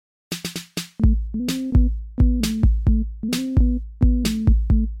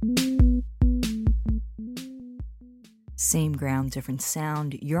Same ground, different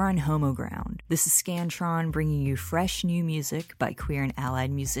sound. You're on Homo Ground. This is Scantron bringing you fresh new music by queer and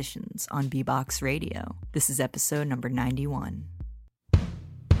allied musicians on Bebox Radio. This is episode number 91.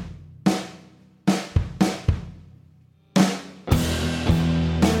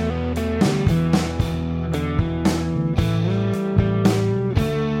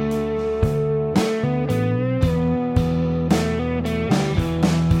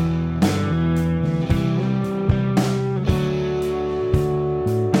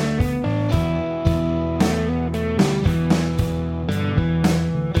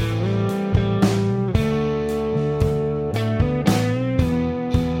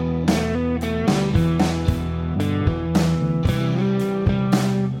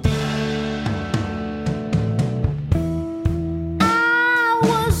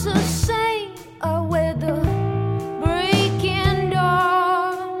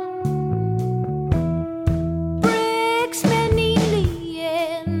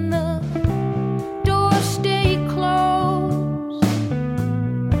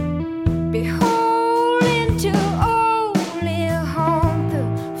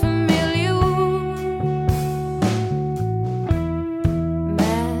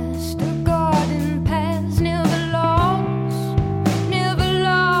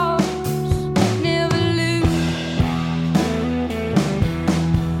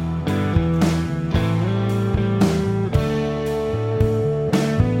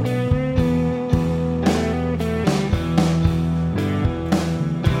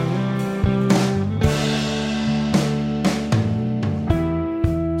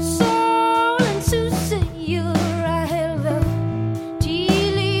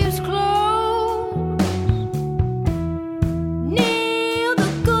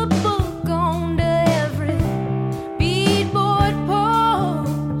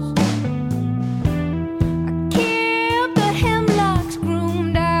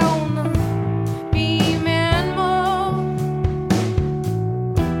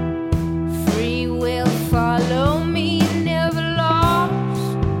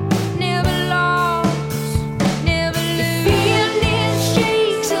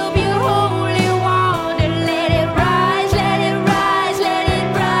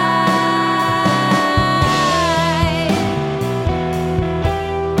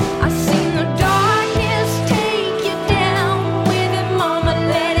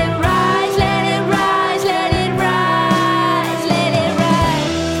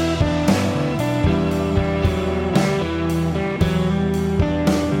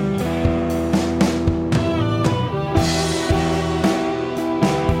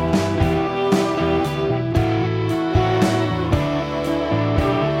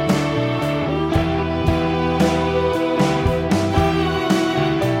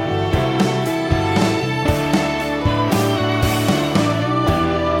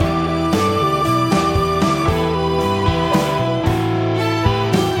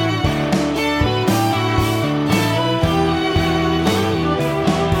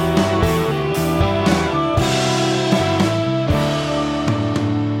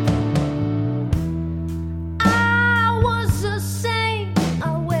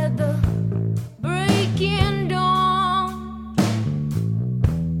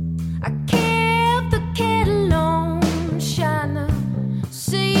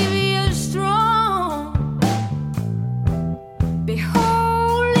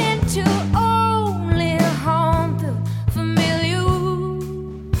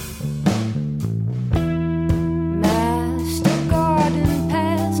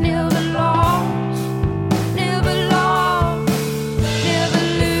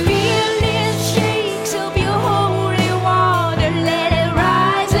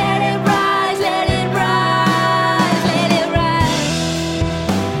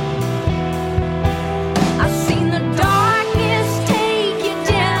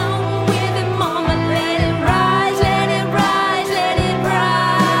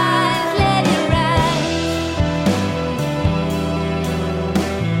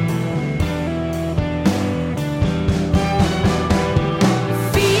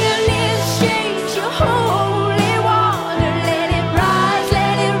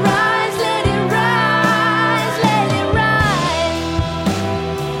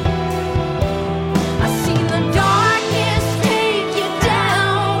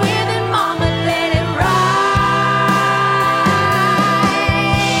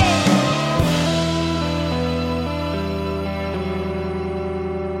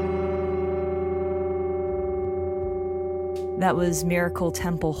 That was Miracle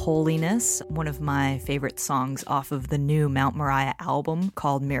Temple Holiness, one of my favorite songs off of the new Mount Moriah album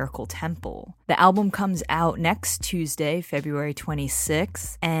called Miracle Temple. The album comes out next Tuesday, February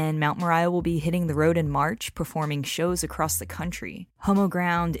 26th, and Mount Moriah will be hitting the road in March, performing shows across the country.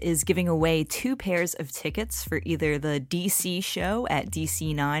 Homoground is giving away 2 pairs of tickets for either the DC show at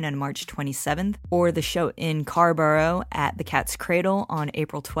DC9 on March 27th or the show in Carrboro at the Cat's Cradle on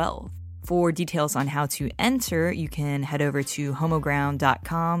April 12th. For details on how to enter, you can head over to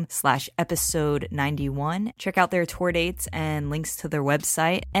homoground.com/episode 91. Check out their tour dates and links to their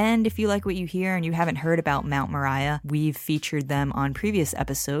website. And if you like what you hear and you haven't heard about Mount Moriah, we've featured them on previous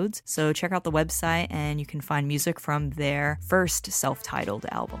episodes. So check out the website and you can find music from their first self-titled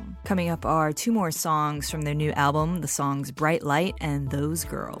album. Coming up are 2 more songs from their new album, the songs Bright Light and Those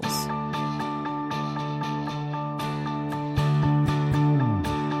Girls.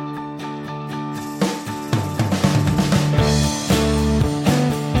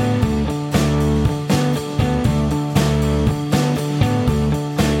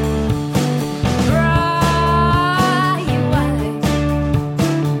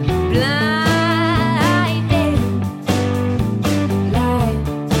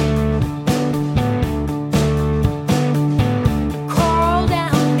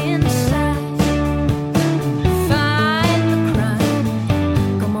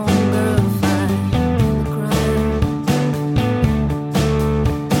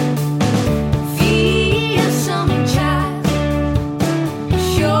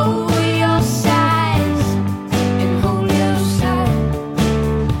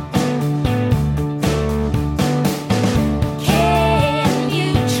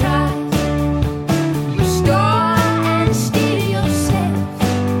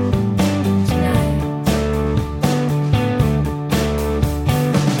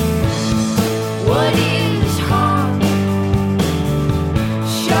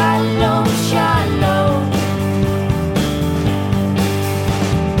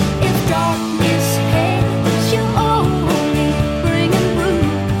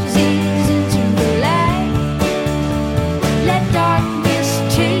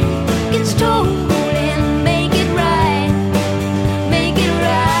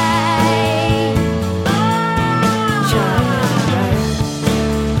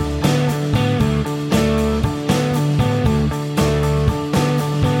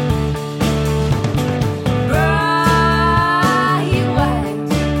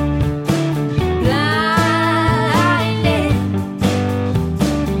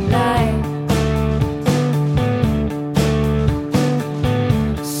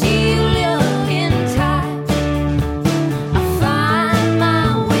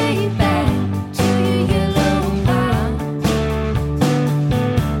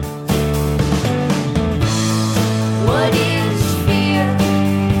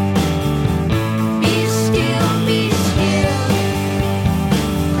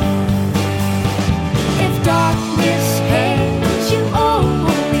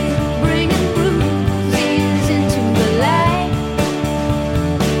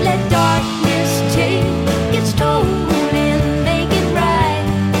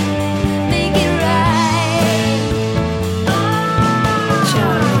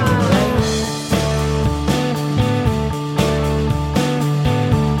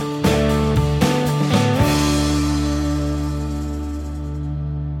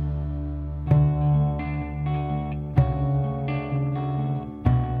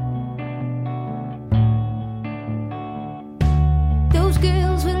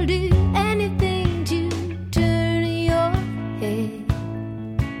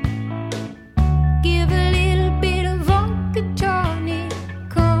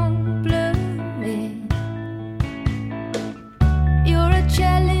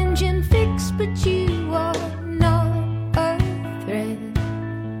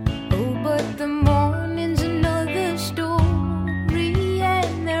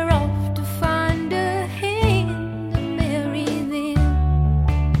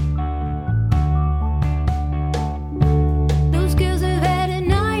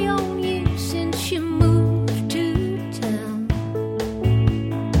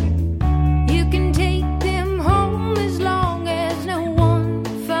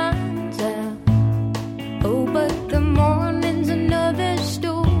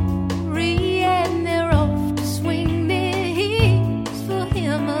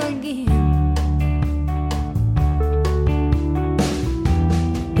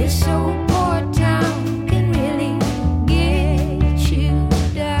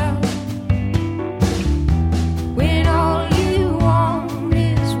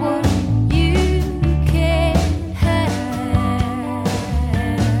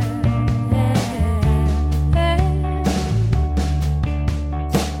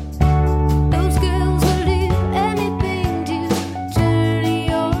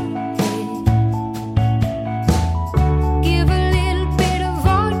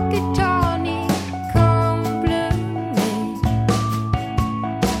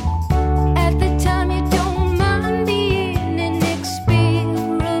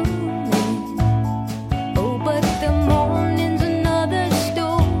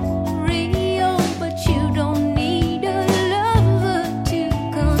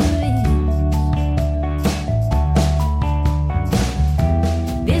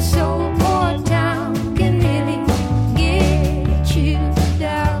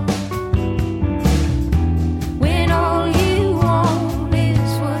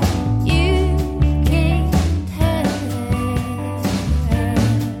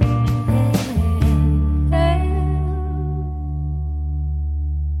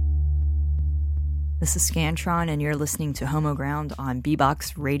 This is Scantron, and you're listening to Homoground on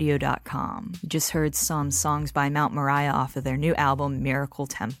beboxradio.com. You just heard some songs by Mount Moriah off of their new album, Miracle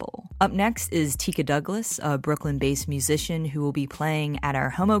Temple. Up next is Tika Douglas, a Brooklyn-based musician who will be playing at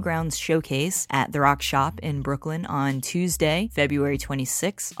our Homogrounds showcase at the Rock Shop in Brooklyn on Tuesday, February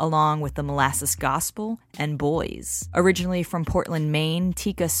 26th, along with the Molasses Gospel and Boys. Originally from Portland, Maine,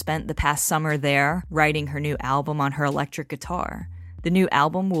 Tika spent the past summer there writing her new album on her electric guitar. The new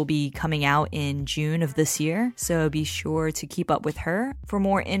album will be coming out in June of this year, so be sure to keep up with her. For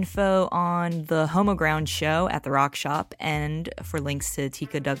more info on the Homoground show at the Rock Shop and for links to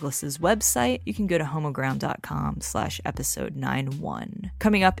Tika Douglas's website, you can go to homoground.com/episode 91.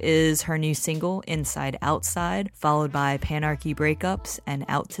 Coming up is her new single, Inside Outside, followed by Panarchy Breakups and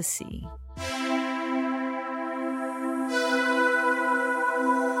Out to Sea.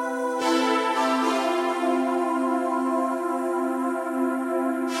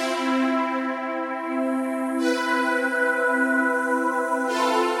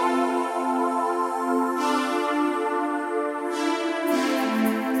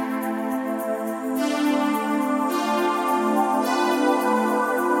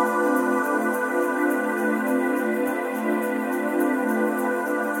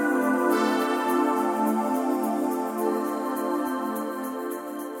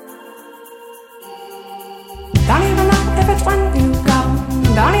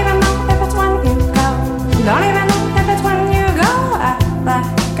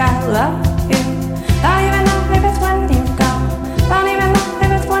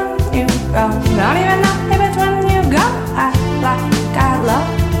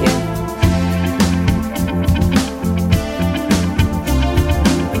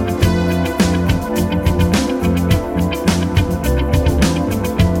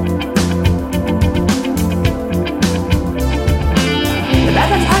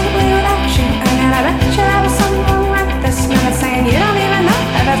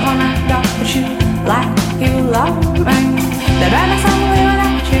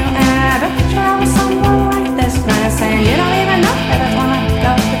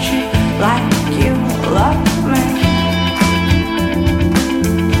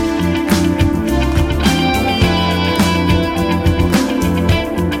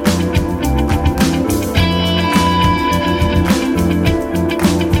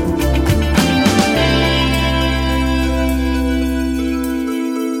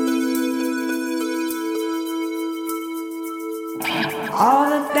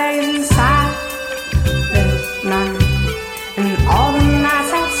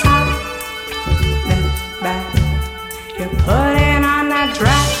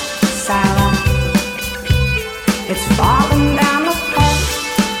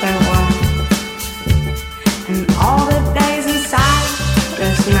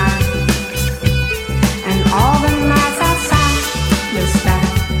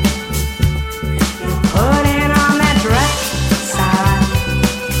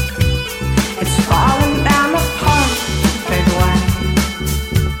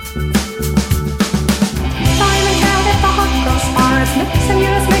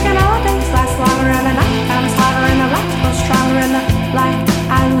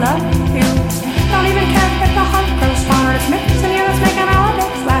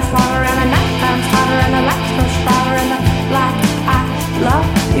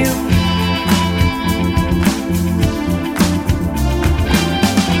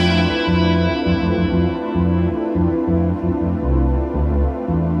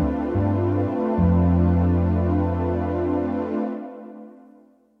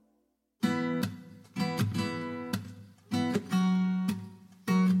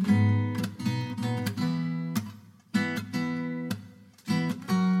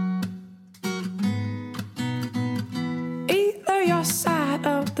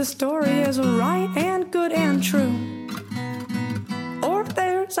 The story is right and good and true, or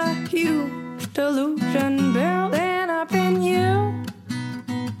there's a huge delusion building up in you.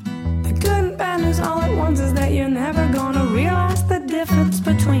 The good and bad news all at once is that you're never gonna realize the difference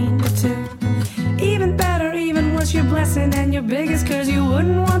between the two. Even better, even worse, your blessing and your biggest curse. You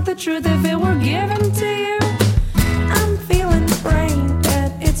wouldn't want the truth if it were given to you. I'm feeling brain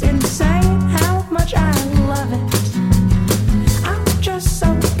dead, it's insane how much I love it. Just so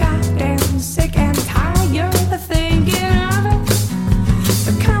goddamn sick and tired of thinking of it.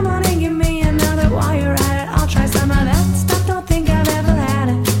 So come on and give me another while you're at it. I'll try some of that stuff, don't think I've ever had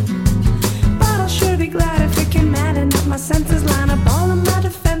it. But I'll sure be glad if it can madden up my senses, line up all of my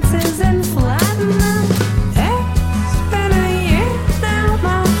defenses and flatten them. It's been a year now,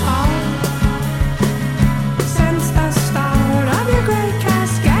 my heart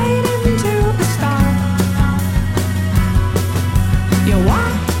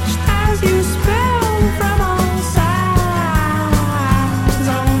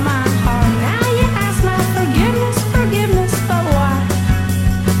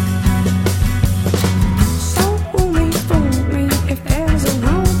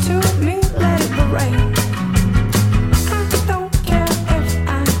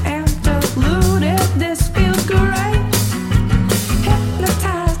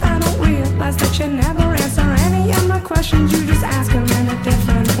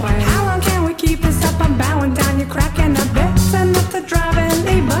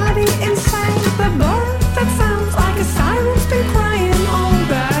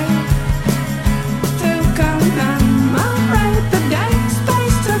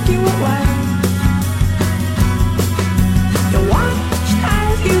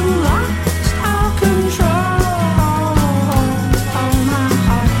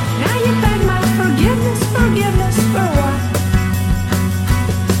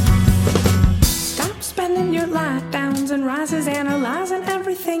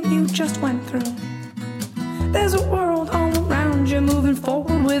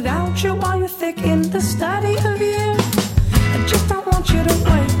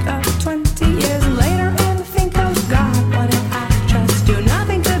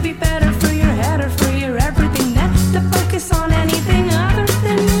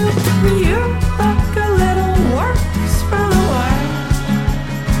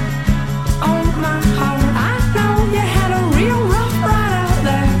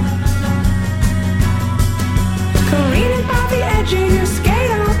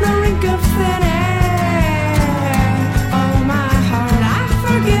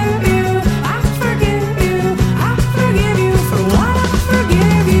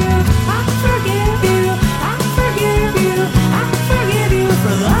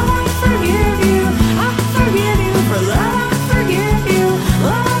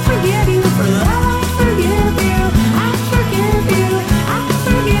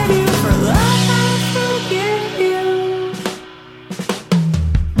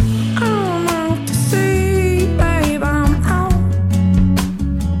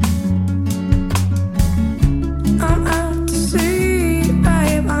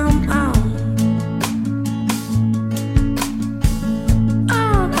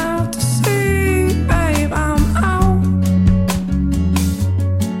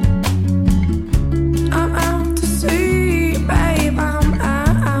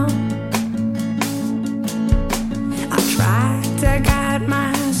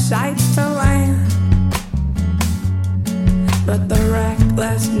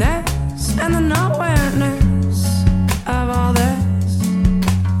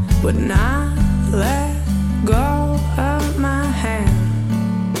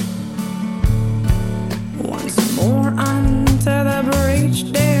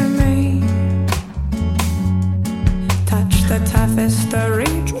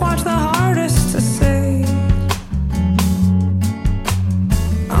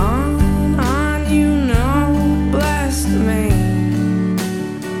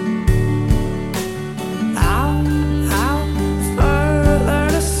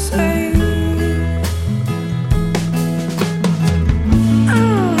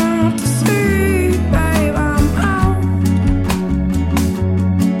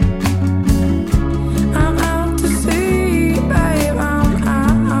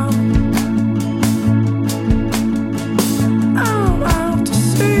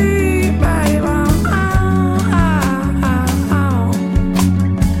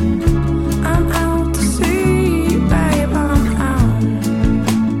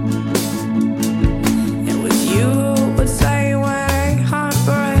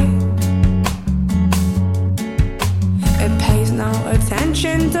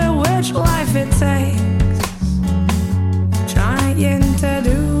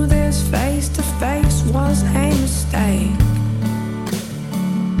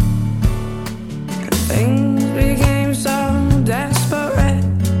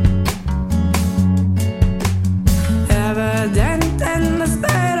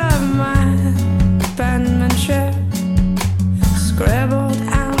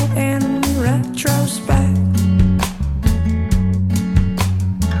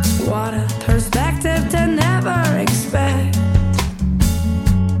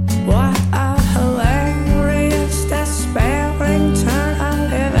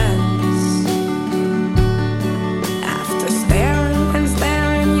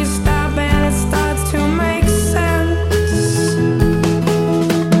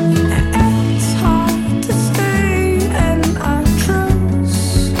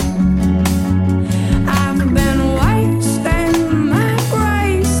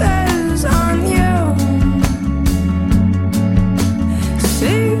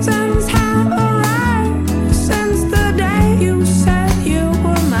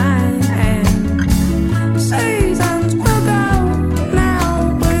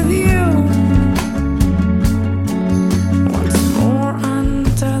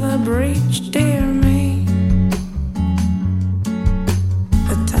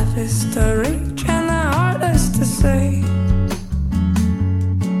hardest to reach and the hardest to say.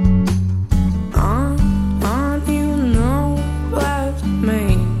 On, you know left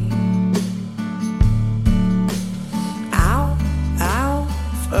me. Out,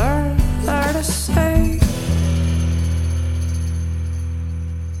 further to say.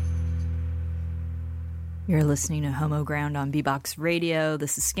 You're listening to Homo Ground on Bebox Radio.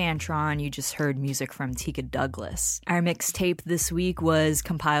 This is Scantron. You just heard music from Tika Douglas. Our mixtape this week was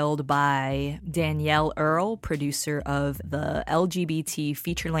compiled by Danielle Earle, producer of the LGBT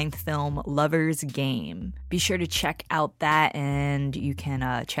feature-length film Lover's Game. Be sure to check out that, and you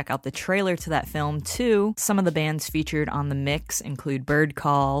can check out the trailer to that film too. Some of the bands featured on the mix include Bird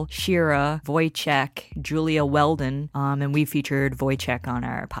Call, Shira, Wojciech, Julia Weldon, and we featured Wojciech on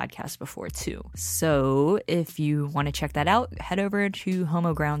our podcast before too. So if you want to check that out, head over to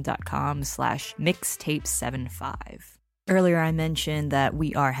homoground.com/mixtape75. Earlier I mentioned that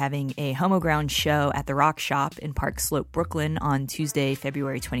we are having a Homo Ground show at the Rock Shop in Park Slope, Brooklyn on Tuesday,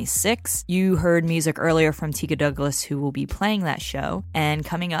 February 26th. You heard music earlier from Tika Douglas, who will be playing that show, and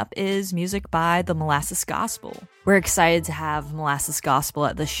coming up is music by the Molasses Gospel. We're excited to have Molasses Gospel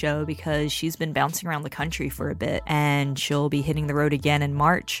at the show because she's been bouncing around the country for a bit, and she'll be hitting the road again in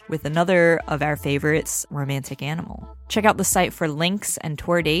March with another of our favorites, Romantic Animal. Check out the site for links and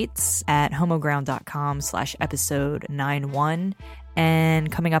tour dates at homoground.com/episode 91. And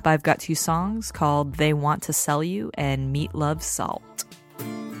coming up, I've got two songs called They Want to Sell You and Meat Love Salt.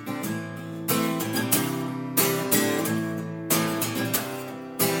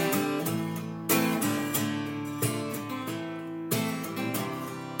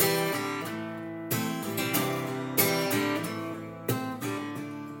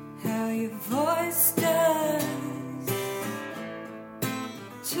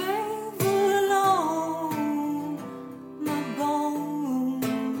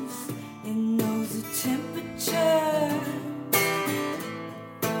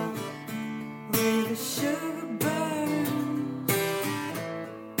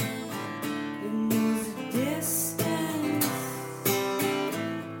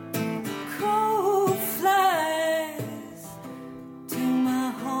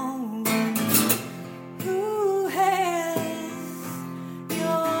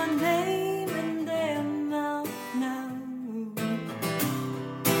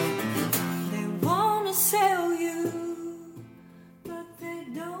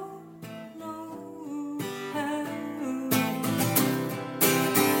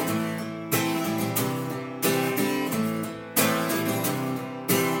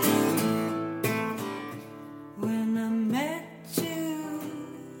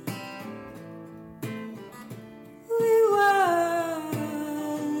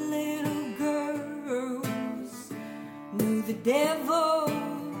 Devil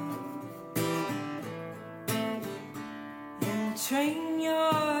and train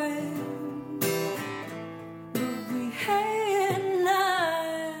yard, but we had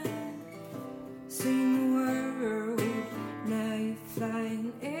not seen the world. Now you're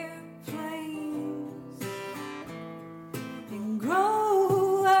flying airplanes and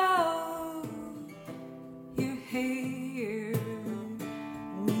grow out your hair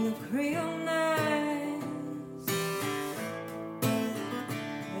with a Creole knife.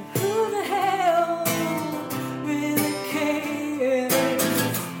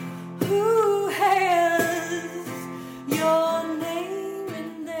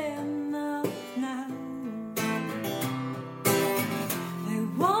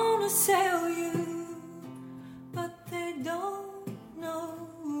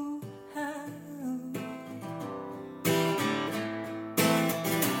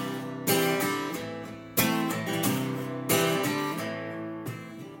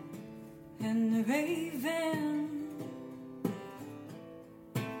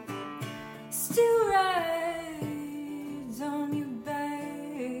 Still rides on your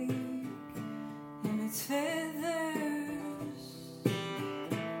back and its feathers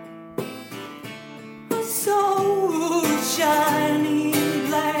are so shiny and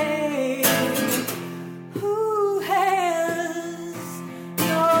black. Who has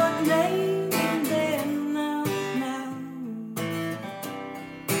your name in their mouth now?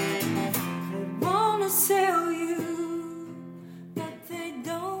 They wanna sell you, but they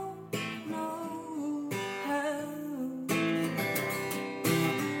don't.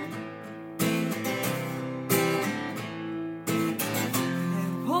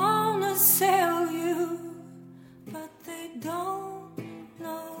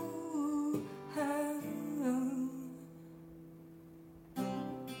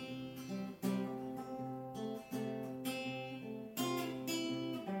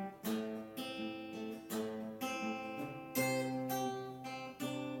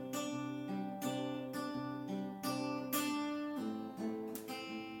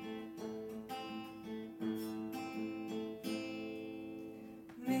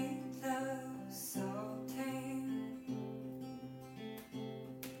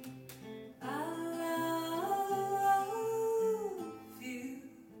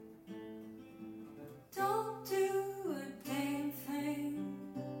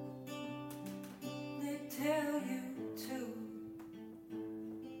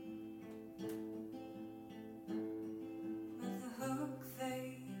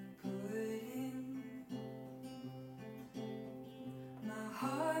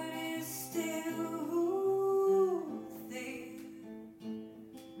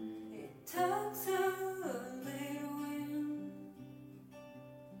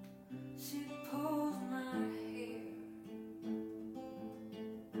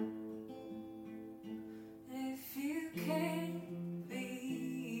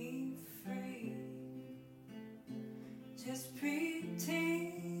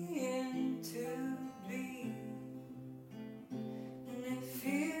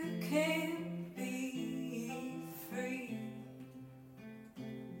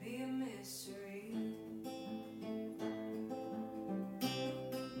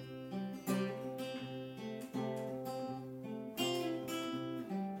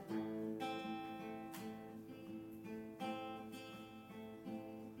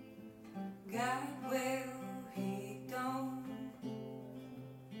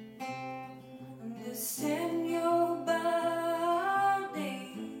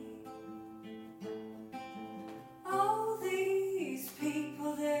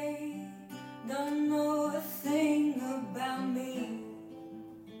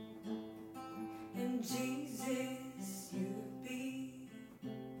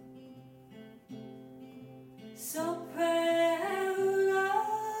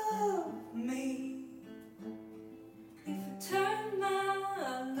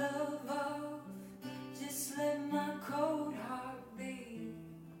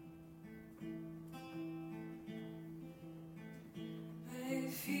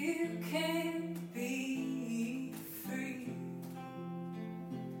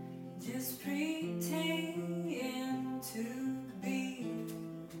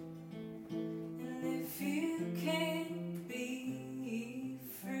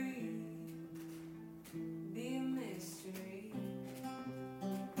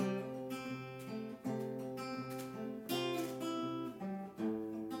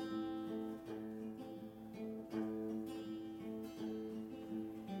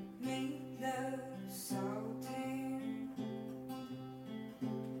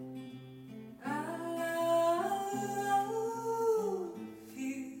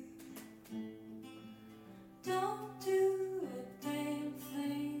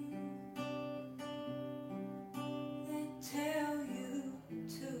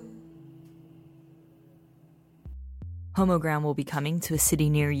 Homogram will be coming to a city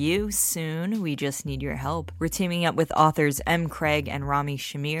near you soon. We just need your help. We're teaming up with authors M. Craig and Rami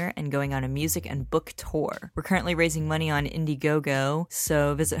Shamir and going on a music and book tour. We're currently raising money on Indiegogo,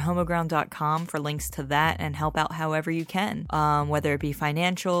 so visit homoground.com for links to that and help out however you can. Whether it be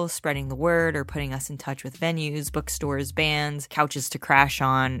financial, spreading the word, or putting us in touch with venues, bookstores, bands, couches to crash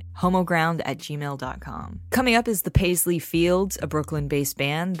on, homoground@gmail.com. Coming up is the Paisley Fields, a Brooklyn-based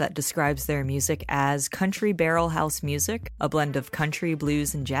band that describes their music as country barrel house music, a blend of country,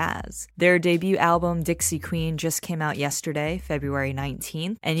 blues, and jazz. Their debut album, Dixie Queen, just came out yesterday, February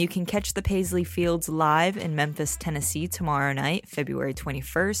 19th, and you can catch the Paisley Fields live in Memphis, Tennessee tomorrow night, February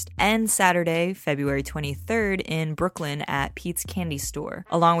 21st, and Saturday, February 23rd in Brooklyn at Pete's Candy Store,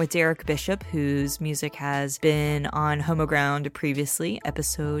 along with Derek Bishop, whose music has been on Homoground previously,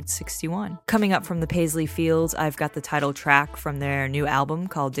 episode 61. Coming up from the Paisley Fields, I've got the title track from their new album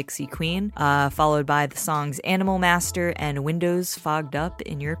called Dixie Queen, followed by the songs Animal Master and Windows Fogged Up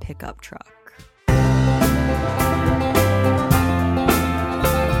in Your Pickup Truck. Light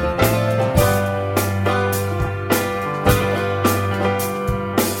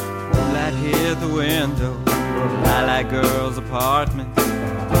hit the window of a lilac girl's apartment.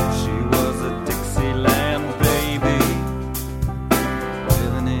 She was a Dixieland baby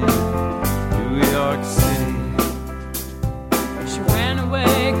living in New York City. She ran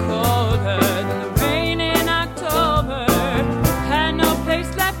away colder than the rain in October, had no place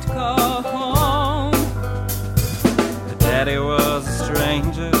left to go home. Her daddy was a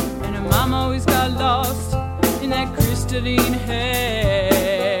stranger, And her mom always got lost in that crystalline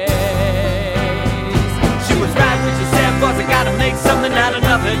haze. she was right when she said, boys, I gotta make something out of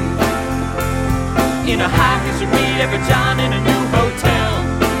nothing. In a hike, you should meet every John in a new hotel.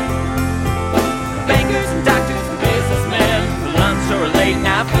 Bankers and doctors and businessmen for lunch or a late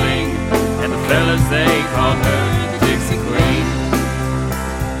night fling. And the fellas, they called her the Dixie Queen.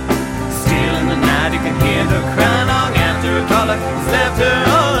 Still in the night, you can hear her crying long after a caller has left her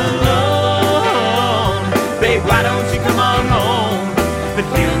all alone. Babe, why don't you come on home? But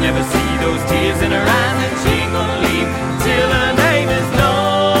you'll never see those tears in her eyes, and she ain't gonna leave till her name is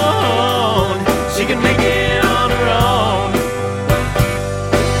known. She can make it on her own.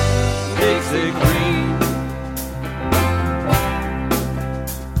 Dixie Queen.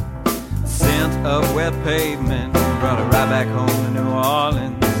 Scent of wet pavement brought her right back home to New Orleans.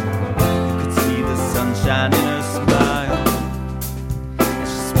 sunshine in her smile.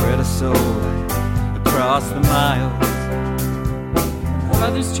 She spread her soul across the miles.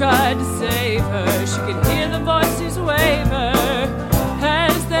 Others tried to save her. She could hear the voices waver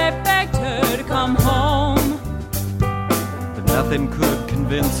as they begged her to come home. But nothing could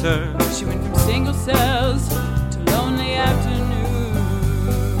convince her. She went from single cells to lonely afternoons.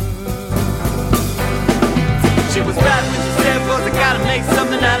 She was right when she said, "Boys, I gotta make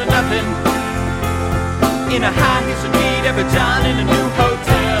something out of nothing." In a high heel should meet every John in a new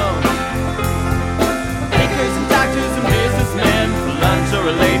hotel. Bankers and doctors and businessmen for lunch or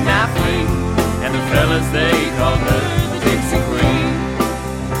a late night fling. And the fellas, they called her the Dixie Queen.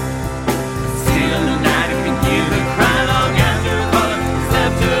 Still in the night you can hear her cry long after her caller has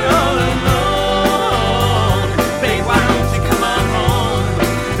left her all alone. Babe, why don't you come on home?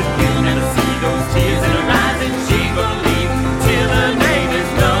 But you'll never see those tears in her eyes, and she gonna leave till her name is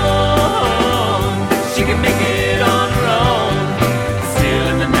known. She can make it on her own. Still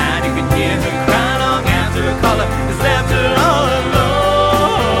in the night you can hear her cry long after her caller has left her all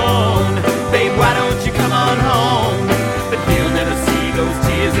alone. Babe, why don't you come on home? But you'll never see those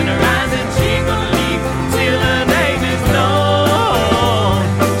tears in her eyes, and she gonna leave till her name is known.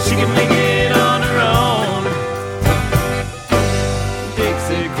 She can make it on her own.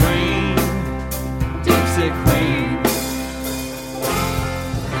 Dixie Queen, Dixie Queen.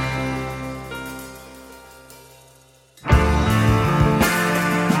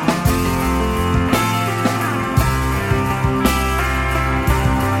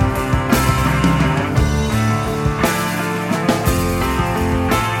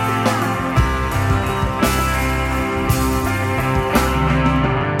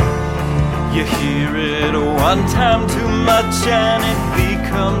 You hear it one time too much and it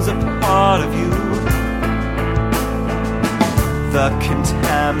becomes a part of you. The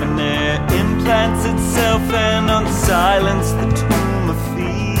contaminant implants itself and unsilences the tomb of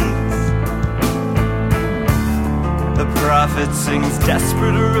thieves. The prophet sings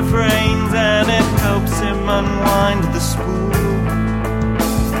desperate refrains and it helps him unwind the spool.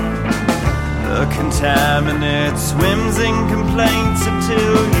 The contaminant swims in complaints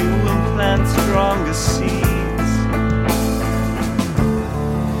until you implant stronger seeds.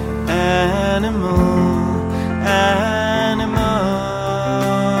 Animal, animal,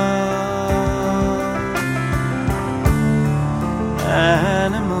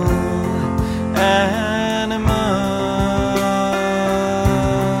 animal, animal,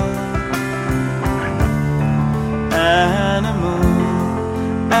 animal,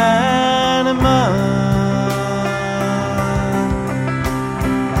 animal.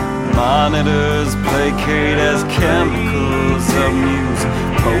 Monitors placate as chemicals amuse,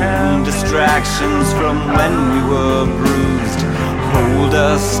 potent distractions from when we were bruised. Hold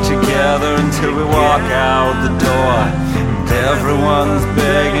us together until we walk out the door, and everyone's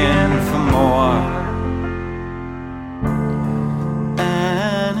begging for more.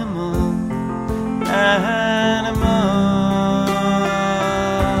 Animal, animal,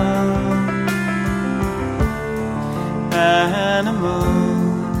 animal,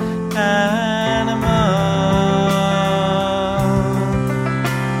 animal,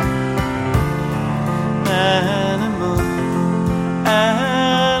 animal, animal.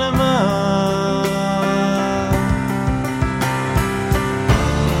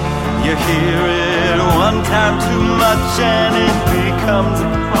 You hear it one time too much and it becomes a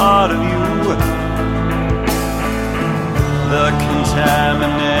part of you. The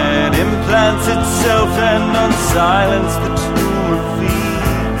contaminant implants itself and unsilences the tomb of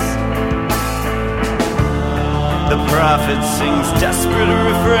thieves. The prophet sings desperate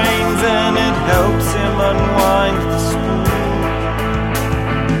refrains and it helps him unwind the spool.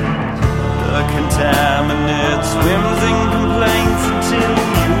 The contaminant swims in complaints until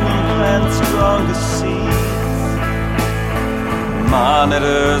you implant stronger seeds.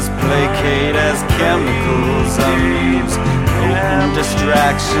 Monitors placate as chemicals unused, potent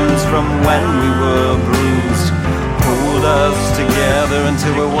distractions from when we were bruised. Hold us together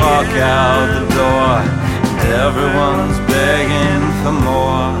until we walk out the door, and everyone's begging for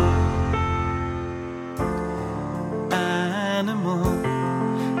more. Animal,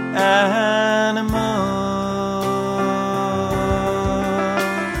 animal,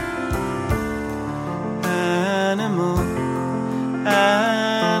 animal, animal,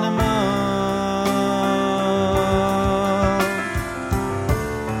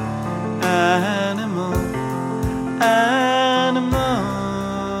 animal, animal.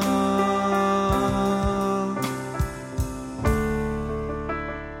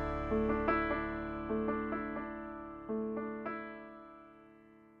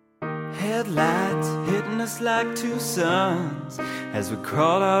 Headlights hitting us like two suns as we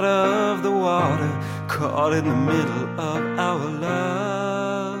crawl out of the water, caught in the middle of our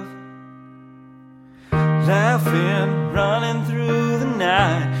love. Laughing, running through the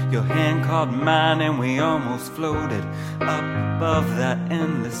night, your hand caught mine and we almost floated up above that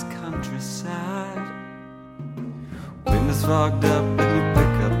endless countryside. Windows fogged up in your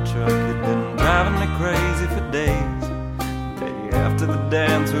pickup truck, you'd been driving me crazy for days. Day after the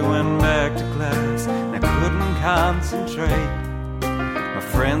dance we went back to class and I couldn't concentrate. My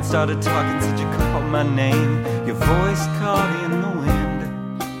friend started talking, said you called my name, your voice caught in the wind.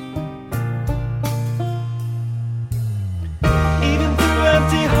 Even through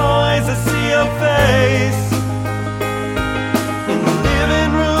empty hallways I see your face. In the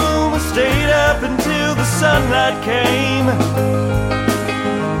living room I stayed up until the sunlight came.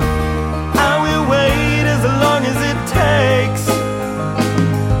 I will wait as long as it takes.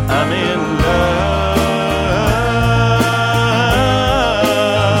 I'm in love.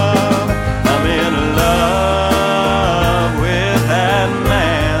 I'm in love with that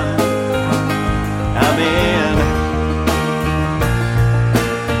man. I'm in.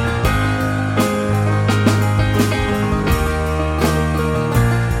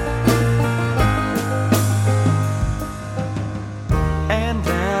 And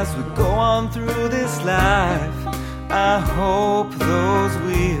as we go on through this life, I hope those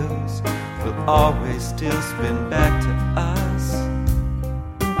wheels will always still spin back to us.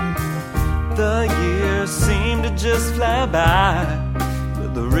 The years seem to just fly by,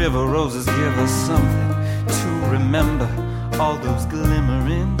 but the river roses give us something to remember all those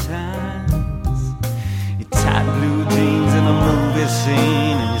glimmering times. Your tight blue jeans in a movie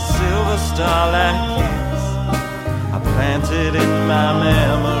scene and your silver starlight kiss I planted in my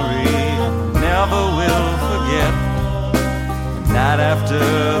memory and never will forget. Night after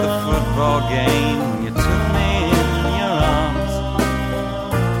the football game, when you took me in your arms.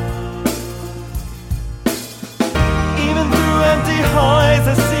 Even through empty hallways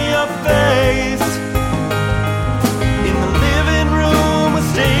I see your face. In the living room I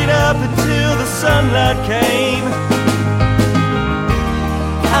stayed up until the sunlight came.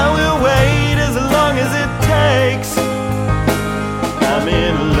 I will wait as long as it takes. I'm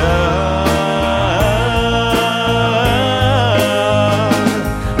in love.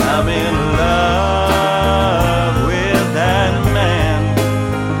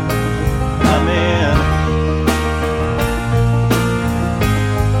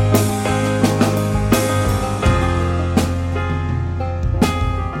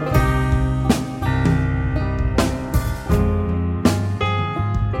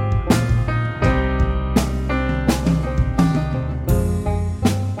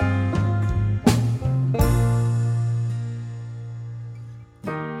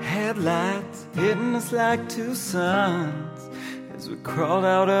 Headlights hitting us like two suns as we crawled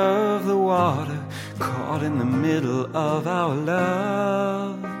out of the water, caught in the middle of our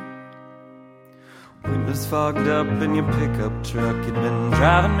love. Windows fogged up in your pickup truck, you'd been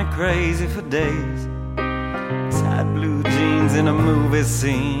driving me crazy for days. Tight blue jeans in a movie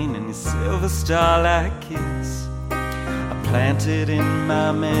scene and your silver starlight kiss I planted in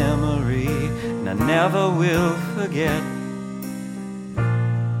my memory and I never will forget.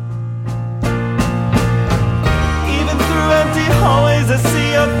 Empty hallways I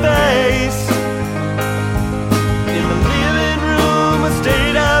see your face. In the living room I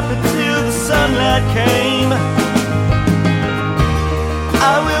stayed up until the sunlight came.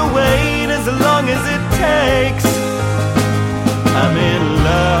 I will wait as long as it takes. I'm in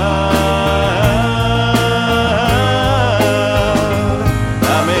love.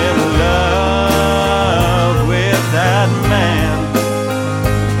 I'm in love with that man.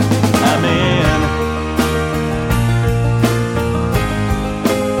 I'm in.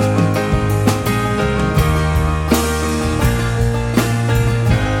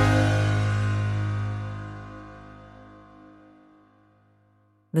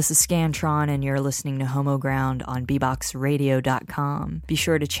 This is Scantron, and you're listening to Homo Ground on beboxradio.com. Be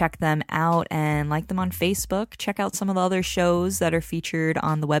sure to check them out and like them on Facebook. Check out some of the other shows that are featured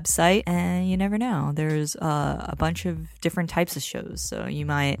on the website. And you never know, there's a bunch of different types of shows, so you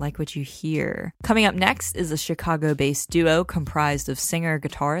might like what you hear. Coming up next is a Chicago-based duo comprised of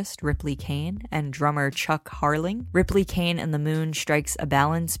singer-guitarist Ripley Kane and drummer Chuck Harling. Ripley Kane and the Moon strikes a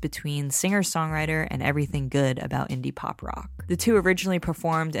balance between singer-songwriter and everything good about indie pop rock. The two originally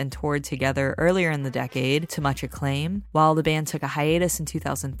performed formed and toured together earlier in the decade to much acclaim. While the band took a hiatus in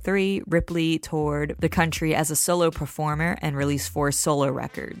 2003, Ripley toured the country as a solo performer and released 4 solo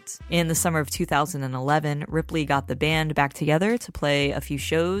records. In the summer of 2011, Ripley got the band back together to play a few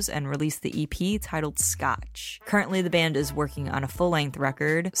shows and released the EP titled Scotch. Currently, the band is working on a full-length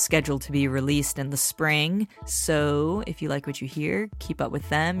record scheduled to be released in the spring, so if you like what you hear, keep up with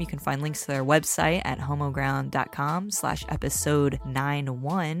them. You can find links to their website at homoground.com/episode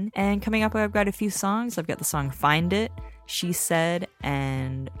 91. And coming up, I've got a few songs. I've got the song Find It, She Said,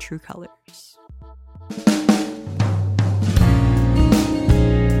 and True Colors.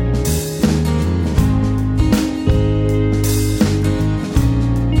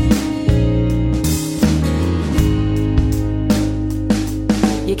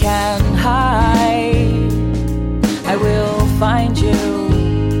 You can hide, I will find you.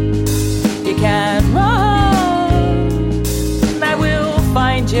 You can run, I will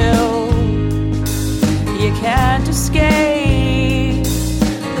find you. You can't escape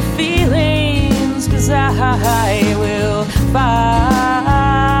the feelings, 'cause I will find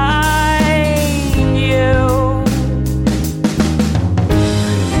you.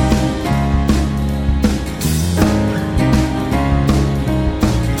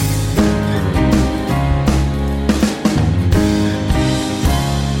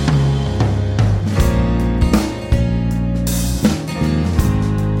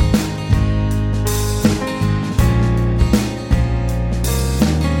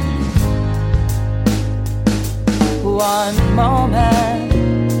 One moment,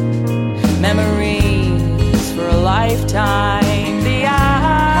 memories for a lifetime. The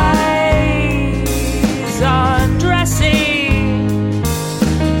eyes undressing,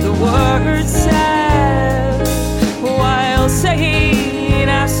 the words said while saying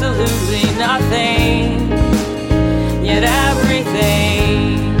absolutely nothing, yet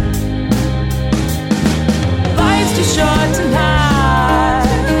everything. Life's too short tonight.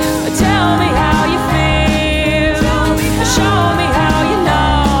 Tell me how you feel. Show me how you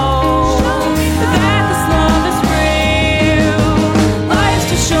know that this love is real. Life's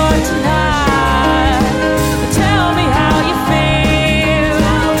too short tonight. Tell me how you feel.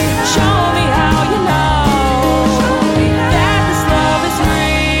 Show me how you know that this love is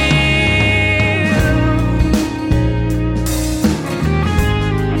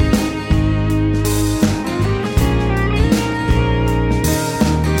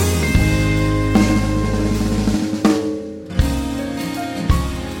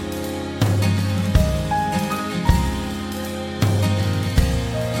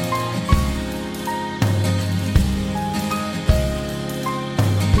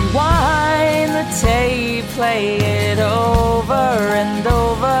wind the tape, play it over and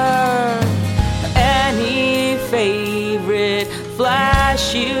over. Any favorite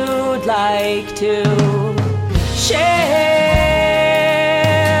flash you'd like to share?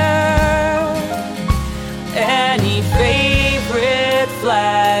 Any favorite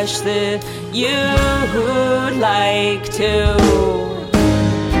flash that you'd like to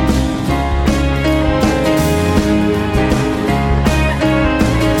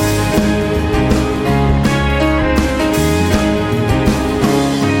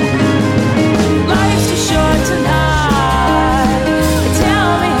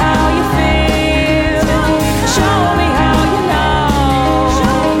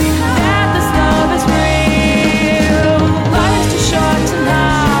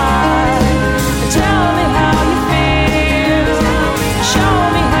Tell me how you feel.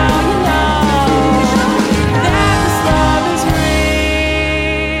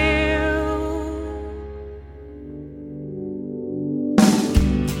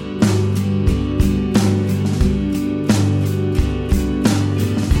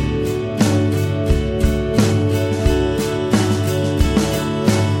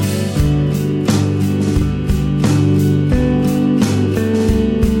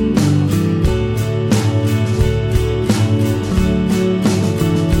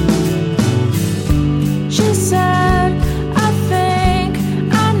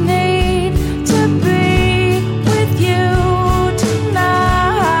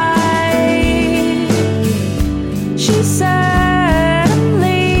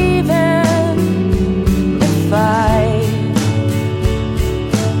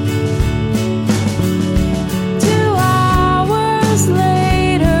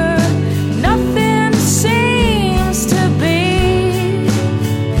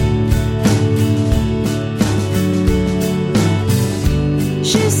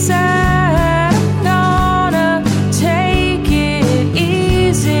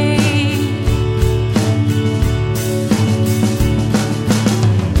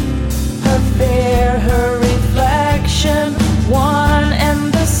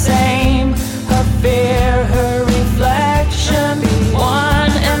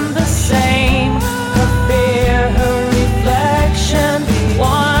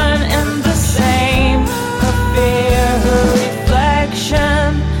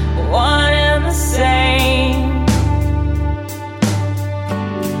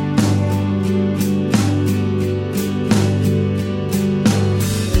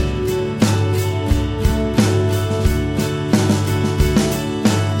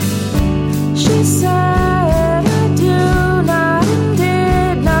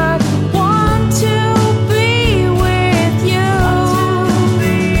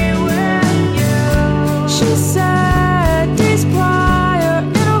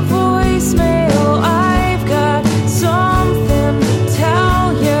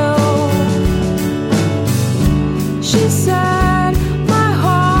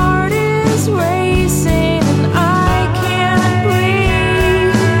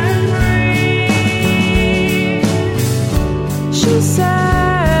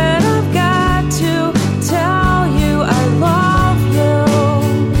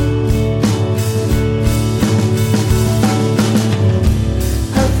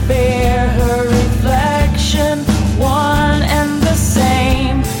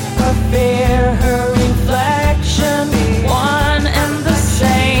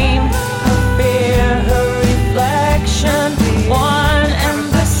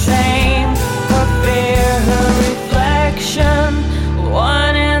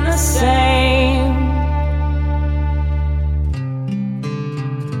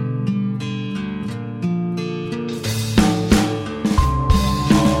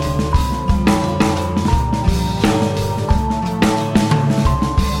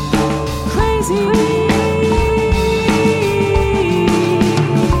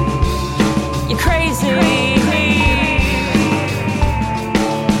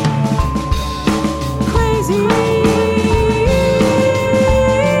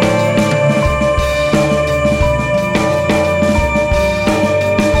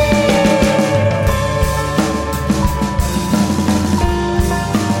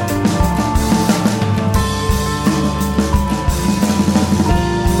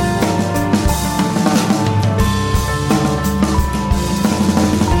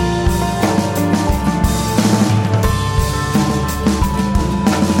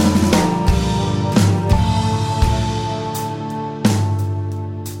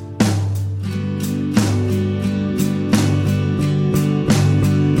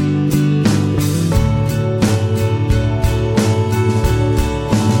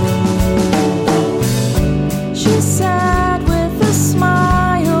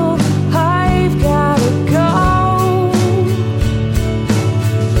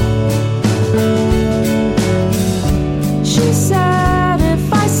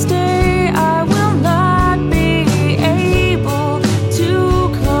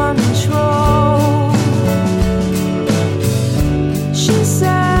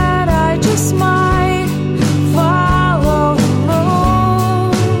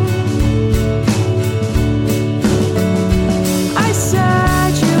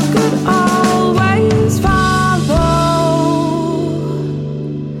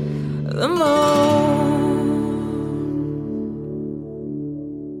 the moon.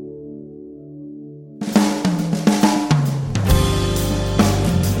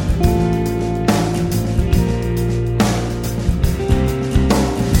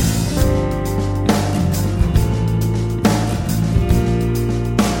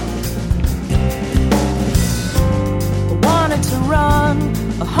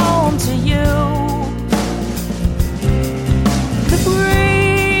 Home to you. The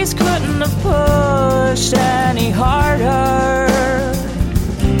breeze couldn't have pushed any harder.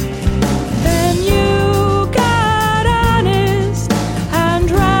 Then you got honest and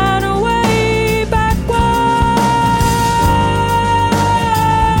ran away backward.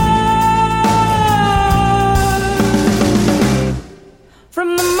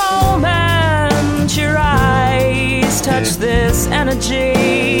 From the moment your eyes touched this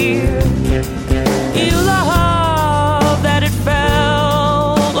energy, you love that it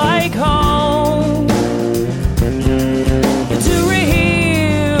felt like home. Too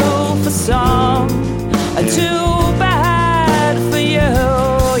real for some, too bad for you.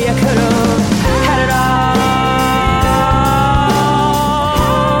 You could have had it all.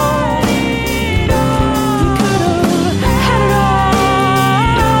 You could have had it all.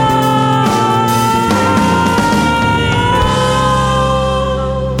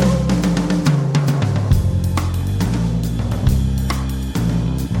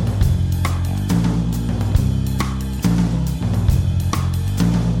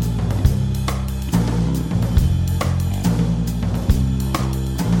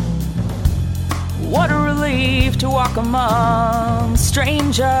 What a relief to walk among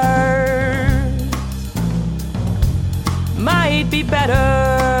strangers. Might be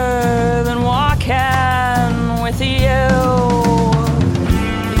better than walking with you.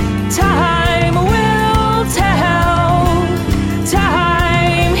 Time will tell.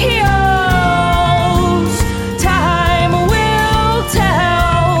 Time heals. Time will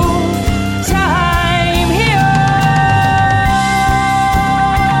tell. Time heals.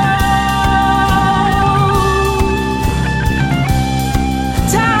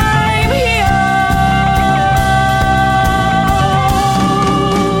 Time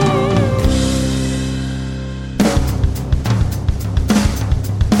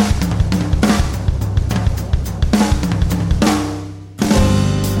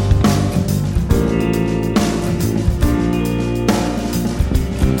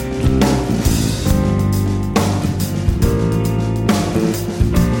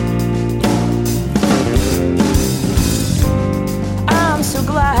I'm so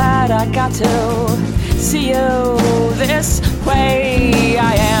glad I got to see you this way.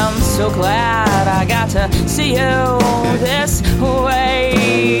 I am so glad I got to see you this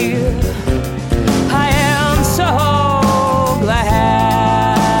way. I am so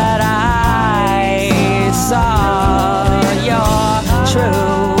glad I saw your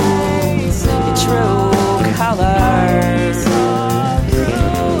true colors.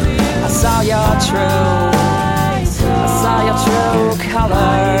 I saw your true colors. Saw your true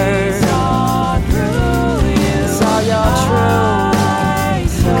colors. I saw through you. I saw your true. I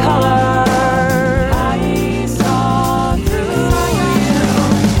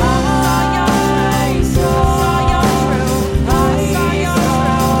saw your true. Saw your true. I saw your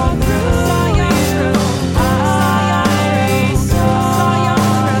true. I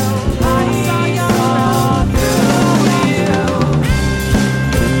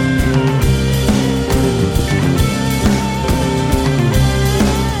saw your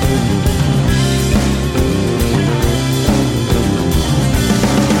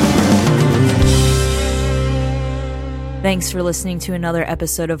Thanks for listening to another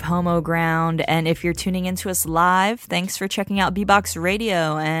episode of Homo Ground. And if you're tuning into us live, thanks for checking out B-Box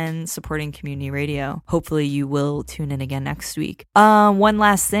Radio and supporting community radio. Hopefully you will tune in again next week. One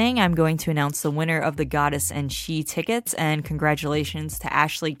last thing, I'm going to announce the winner of the Goddess and She tickets, and congratulations to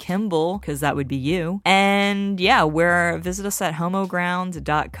Ashley Kimball, because that would be you. And yeah, visit us at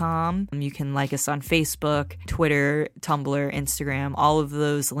homoground.com. You can like us on Facebook, Twitter, Tumblr, Instagram. All of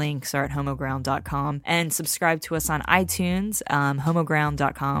those links are at homoground.com. And subscribe to us on iTunes,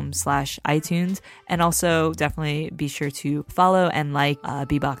 homoground.com/iTunes. And also definitely be sure to follow and like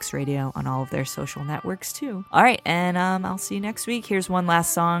B-Box Radio on all of their social networks too. All right, and I'll see you next week. Here's one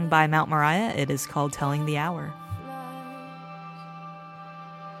last song by Mount Moriah. It is called Telling the Hour.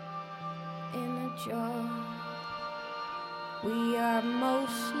 In a jar, we are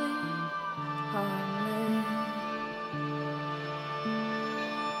mostly harmless.